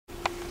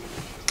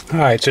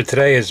Alright, so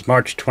today is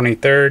March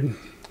 23rd,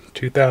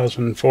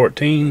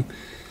 2014. I'm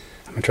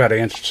going to try to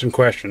answer some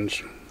questions.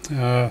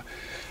 One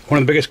of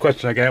the biggest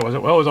questions I got was,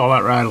 what was all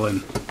that rattling?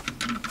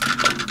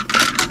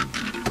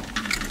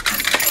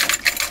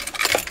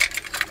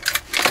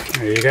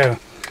 There you go.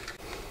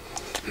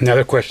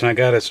 Another question I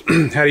got is,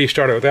 how do you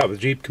start it without the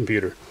Jeep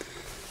computer?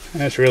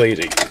 That's really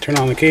easy. Turn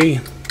on the key,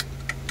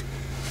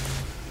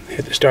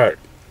 hit the start.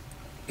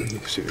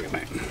 Let's see what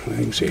I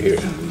can see here.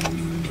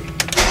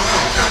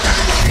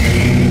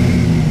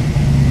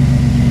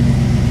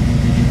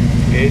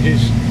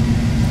 Gauges.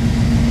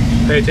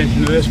 Pay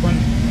attention to this one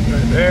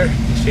right there.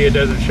 You see it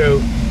doesn't show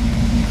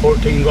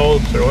 14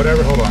 volts or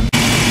whatever. Hold on.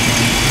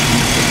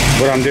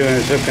 What I'm doing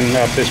is hooking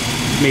up this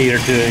meter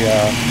to the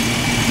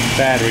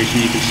battery so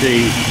you can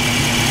see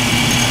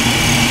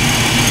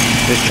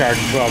this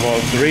charging 12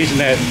 volts. The reason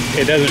that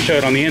it doesn't show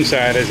it on the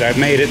inside is I've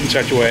made it in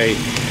such a way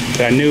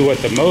that I knew what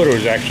the motor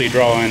was actually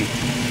drawing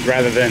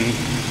rather than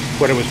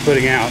what it was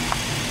putting out.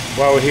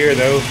 While we're here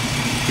though,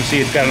 you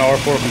see it's got an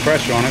R4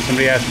 compressor on it.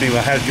 Somebody asked me,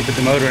 well, how did you put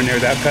the motor in there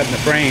without cutting the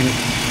frame?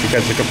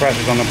 Because the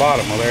compressor's on the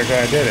bottom. Well, there's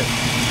how I did it.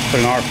 Put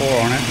an R4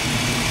 on it.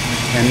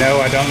 And no,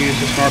 I don't use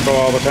the snorkel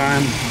all the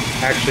time.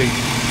 Actually,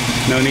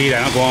 no need.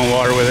 I don't go on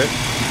water with it.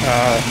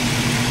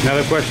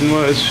 Another question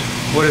was,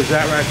 what is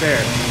that right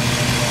there?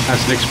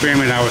 That's an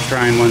experiment I was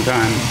trying one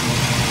time,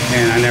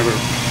 and I never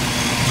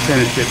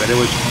finished it, but it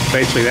was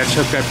basically, that's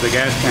hooked up to the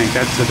gas tank.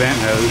 That's the vent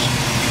hose.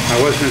 I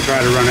was going to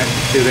try to run it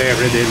through there,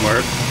 but it didn't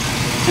work.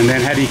 And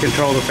then how do you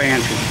control the fan?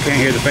 Because you can't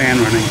hear the fan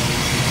running.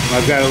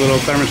 I've got a little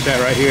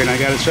thermostat right here, and I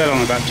got it set on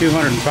about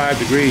 205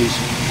 degrees,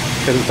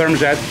 because the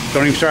thermostat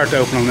don't even start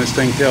to open on this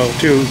thing till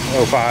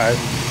 205.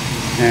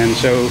 And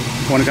so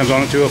when it comes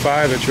on at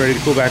 205, it's ready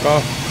to cool back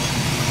off.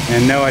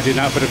 And no, I did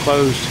not put a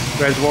closed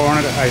reservoir on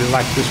it. I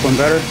like this one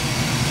better.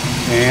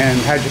 And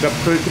how'd you hook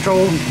up cruise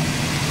control?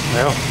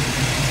 Well,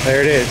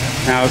 there it is.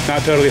 Now it's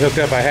not totally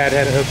hooked up. I had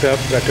it hooked up,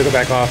 but I took it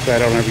back off, so I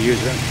don't ever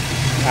use it.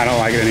 I don't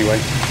like it anyway.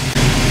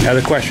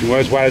 Another question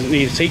was, why does it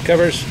need seat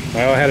covers?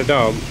 Well, I had a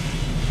dog,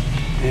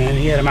 and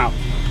he had them out.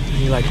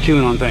 He likes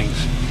chewing on things.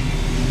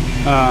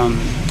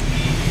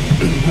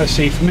 Let's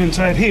see, from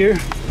inside here,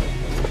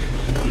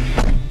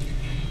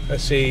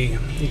 let's see,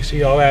 you can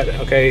see all that.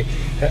 Okay,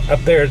 up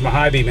there is my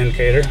high beam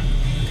indicator,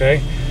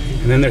 okay?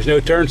 And then there's no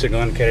turn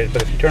signal indicated,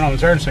 but if you turn on the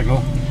turn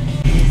signal,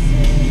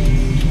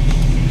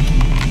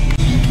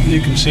 you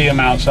can see them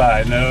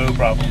outside, no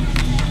problem.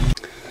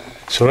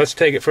 So let's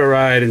take it for a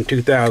ride in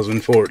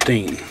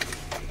 2014.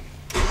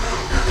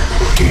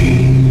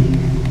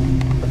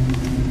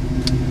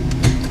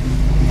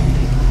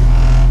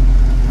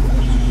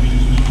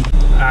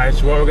 Alright,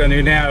 so what we're going to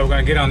do now, we're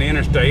going to get on the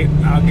interstate.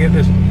 I'll get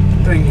this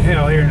thing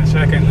hell here in a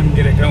second. Let me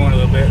get it going a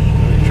little bit.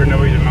 Make sure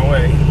nobody's in my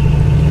way.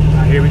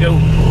 Alright, here we go.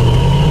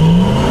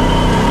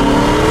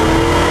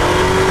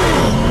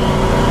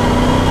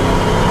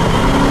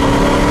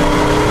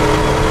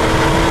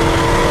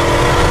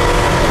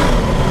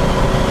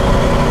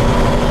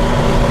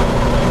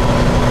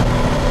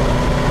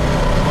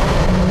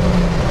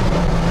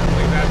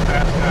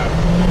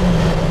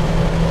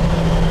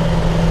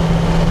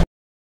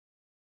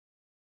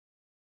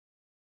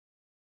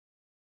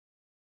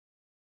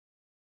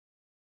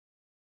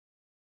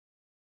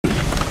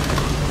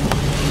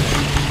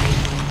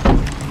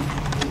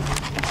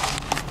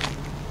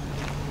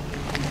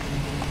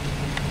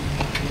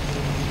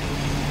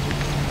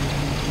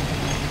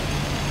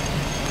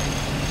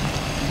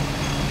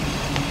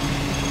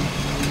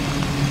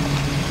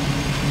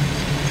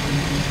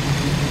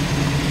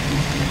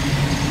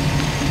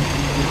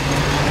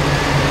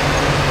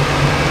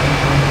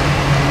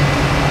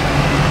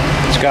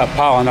 Got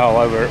pollen all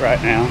over it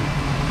right now.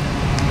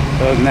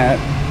 Other than that,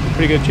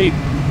 pretty good Jeep.